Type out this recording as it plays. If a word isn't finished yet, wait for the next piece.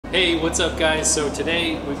Hey, what's up guys? So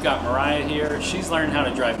today we've got Myriah here. She's learned how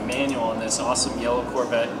to drive manual in this awesome yellow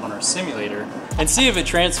Corvette on our simulator and see if it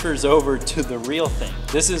transfers over to the real thing.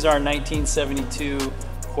 This is our 1972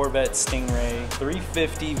 Corvette Stingray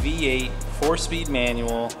 350 V8 4-speed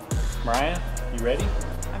manual. Myriah, you ready?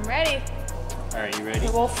 I'm ready. All right, you ready?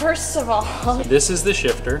 Well, first of all, so this is the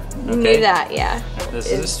shifter. Okay. Knew that, yeah.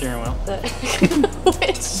 This is the steering wheel.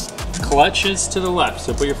 Which? Clutch is to the left,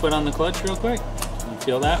 so put your foot on the clutch real quick. You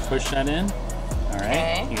feel that? Push that in. All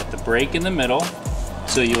right. Okay. You got the brake in the middle,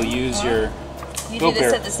 so you'll use your. You do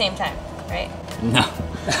this at the same time, right? No.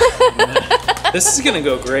 This is gonna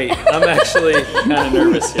go great. I'm actually kind of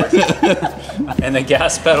nervous here. And the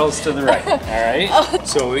gas pedal's to the right. All right.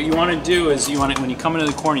 So what you want to do is when you come into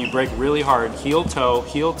the corner, you brake really hard. Heel toe,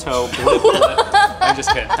 blip, blip. I'm just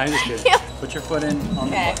kidding. Put your foot in on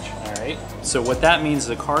the clutch. All right. So what that means,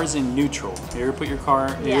 the car's in neutral. You ever put your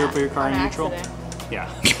car? You ever put your car in neutral? Yeah.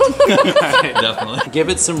 Right. Definitely. Give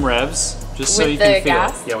it some revs, just so you can feel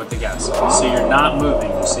it. Yeah, with the gas. So you're not moving.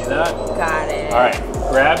 You see that? Got it. All right.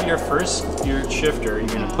 Grab your shifter. You're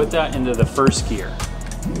gonna put that into the first gear.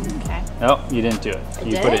 Okay. Nope, you didn't do it.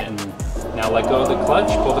 You put it in. Now let go of the clutch.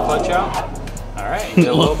 Pull the clutch out. All right. You did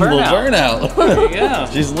a little burnout. There you go.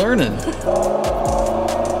 She's learning.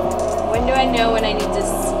 When do I know when I need to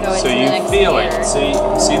go into the next So you feel gear? it.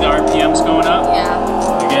 See the RPMs going up?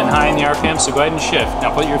 Yeah. You're getting high in the RPM, so go ahead and shift.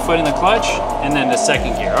 Now put your foot in the clutch, and then the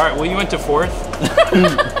second gear. All right, well you went to fourth. All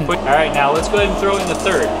right, now let's go ahead and throw it in the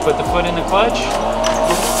third. Put the foot in the clutch.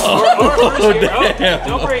 Or first gear. Oh,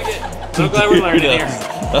 don't break it. So glad we're learning here.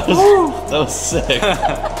 That was sick.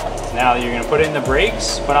 Now you're gonna put in the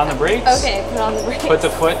brakes. Put on the brakes. Okay, put on the brakes.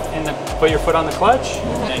 Put your foot on the clutch,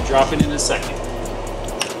 and then drop it in a second.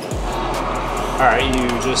 All right, you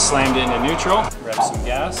just slammed it into neutral. Rev some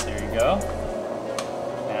gas. There you go.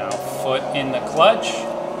 Now foot in the clutch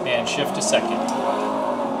and shift to second.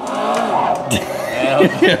 All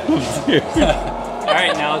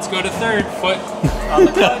right, now let's go to third. Foot on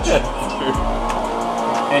the clutch.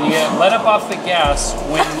 And you let up off the gas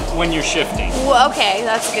when you're shifting. Well, okay,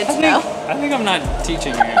 that's good to know. I think I'm not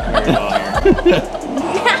teaching you very well here.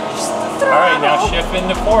 All right, now shift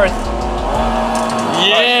into fourth.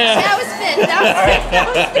 Yeah. That was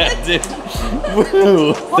fit.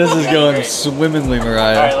 Woo. This is going swimmingly,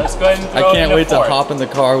 Myriah. All right, let's go ahead and throw I can't wait to hop in the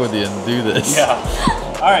car with you and do this. Yeah.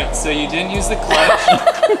 All right, so you didn't use the clutch,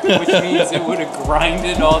 which means it would have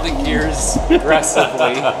grinded all the gears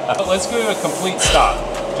aggressively. But let's go to a complete stop.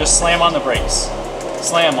 Just slam on the brakes.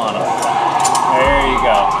 Slam on them. There you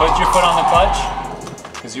go. Put your foot on the clutch,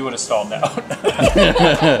 because you would have stalled out.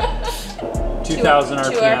 2,000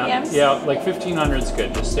 RPM. 2 RPMs? Yeah, like 1,500 is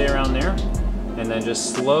good. Just stay around there, and then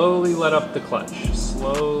just slowly let up the clutch.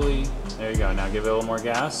 Slowly. There you go. Now give it a little more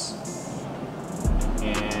gas.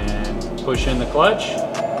 And push in the clutch,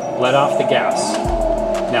 let off the gas.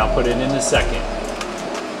 Now put it in the second.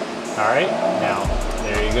 All right, now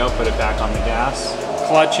there you go, put it back on the gas.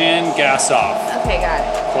 Clutch in, gas off. Okay, got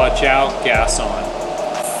it. Clutch out, gas on.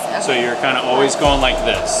 Okay. So you're kind of always going like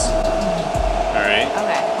this. All right?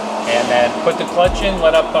 Okay. And then put the clutch in,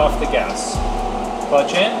 let up off the gas.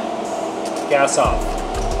 Clutch in, gas off.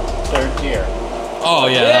 Third gear. Oh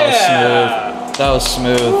yeah, that was smooth. That was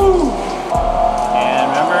smooth. Woo. And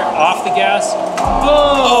remember, off the gas.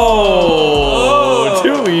 Oh,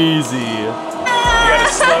 too easy. You gotta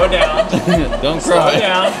slow down. Don't slow cry.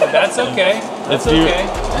 down, but that's okay. That's okay.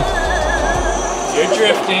 You're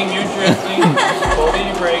drifting. Pull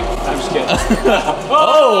your brake. I'm just kidding.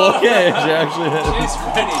 Oh, okay. She actually hit it. She's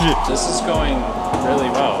ready. This is going really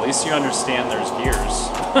well. At least you understand there's gears.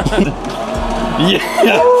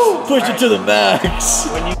 Yeah. Push it to the max.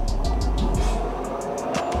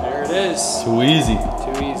 There it is. Too easy.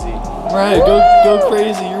 Too easy. Right, go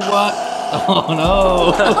crazy. You're what? Oh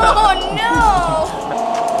no. Oh no.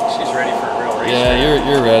 She's ready for a real race. Yeah,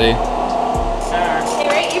 you're ready. Hey,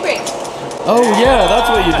 right, you brake. Oh yeah, that's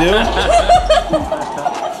what you do.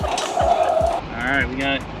 All right, we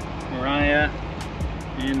got Myriah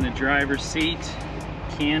in the driver's seat.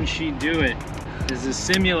 Can she do it? Is the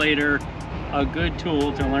simulator a good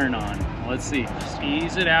tool to learn on? Let's see. Just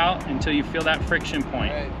ease it out until you feel that friction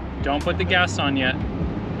point. Don't put the gas on yet.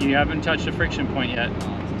 You haven't touched the friction point yet.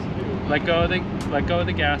 Let go of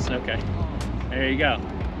the gas. Okay. There you go.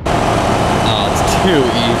 Oh, it's too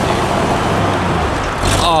easy.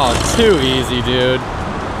 Oh, too easy, dude.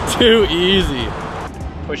 Too easy.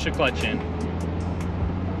 Push the clutch in.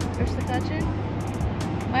 Push the clutch in?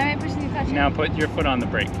 Why am I pushing the clutch in? Now put your foot on the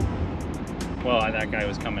brake. Well, that guy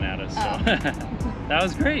was coming at us, so. That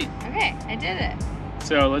was great. Okay, I did it.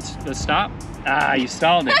 So let's stop. Ah, you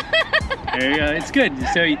stalled it. There you go. It's good.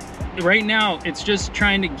 So right now, it's just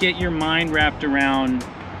trying to get your mind wrapped around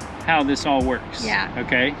how this all works. Yeah.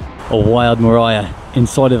 Okay? A wild Myriah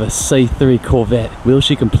inside of a C3 Corvette. Will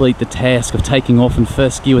she complete the task of taking off in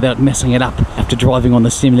first gear without messing it up after driving on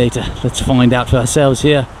the simulator? Let's find out for ourselves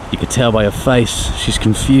here. You can tell by her face, she's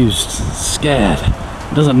confused, scared,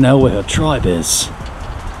 doesn't know where her tribe is.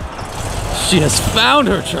 She has found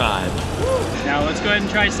her tribe. Now let's go ahead and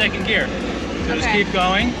try second gear. So just keep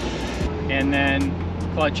going, and then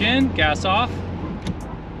clutch in, gas off,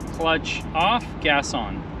 clutch off, gas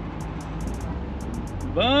on.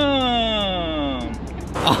 Boom!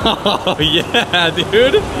 Oh yeah,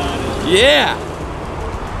 dude. Yeah.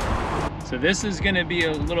 So this is gonna be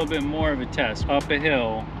a little bit more of a test. Up a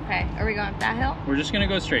hill. Okay, are we going up that hill? We're just gonna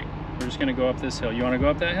go straight. We're just gonna go up this hill. You wanna go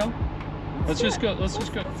up that hill? Let's just go. Let's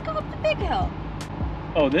just go. Let's go up the big hill.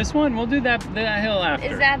 Oh, this one? We'll do that hill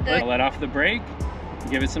after. Is that the... Let off the brake.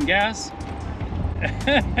 Give it some gas.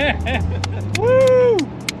 Woo!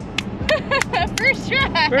 First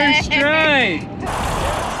try. First try.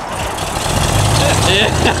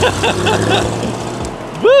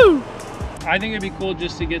 Woo! I think it'd be cool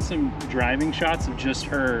just to get some driving shots of just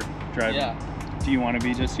her driving. Yeah. Do you want to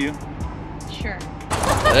be just you? Sure.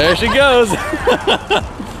 There she goes.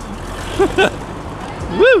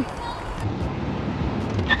 Woo!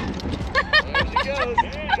 There she goes.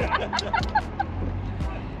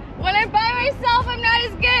 When I'm by myself, I'm not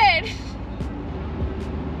as good.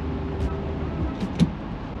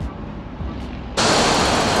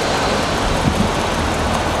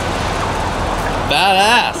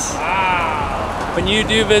 Badass. Wow. When you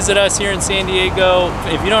do visit us here in San Diego,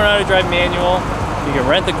 if you don't know how to drive manual, you can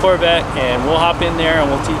rent the Corvette and we'll hop in there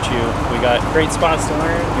and we'll teach you. We got great spots to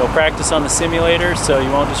learn. You'll practice on the simulator so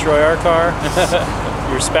you won't destroy our car.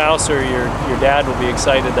 Your spouse or your dad will be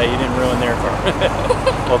excited that you didn't ruin their car.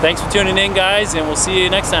 Well, thanks for tuning in, guys, and we'll see you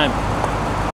next time.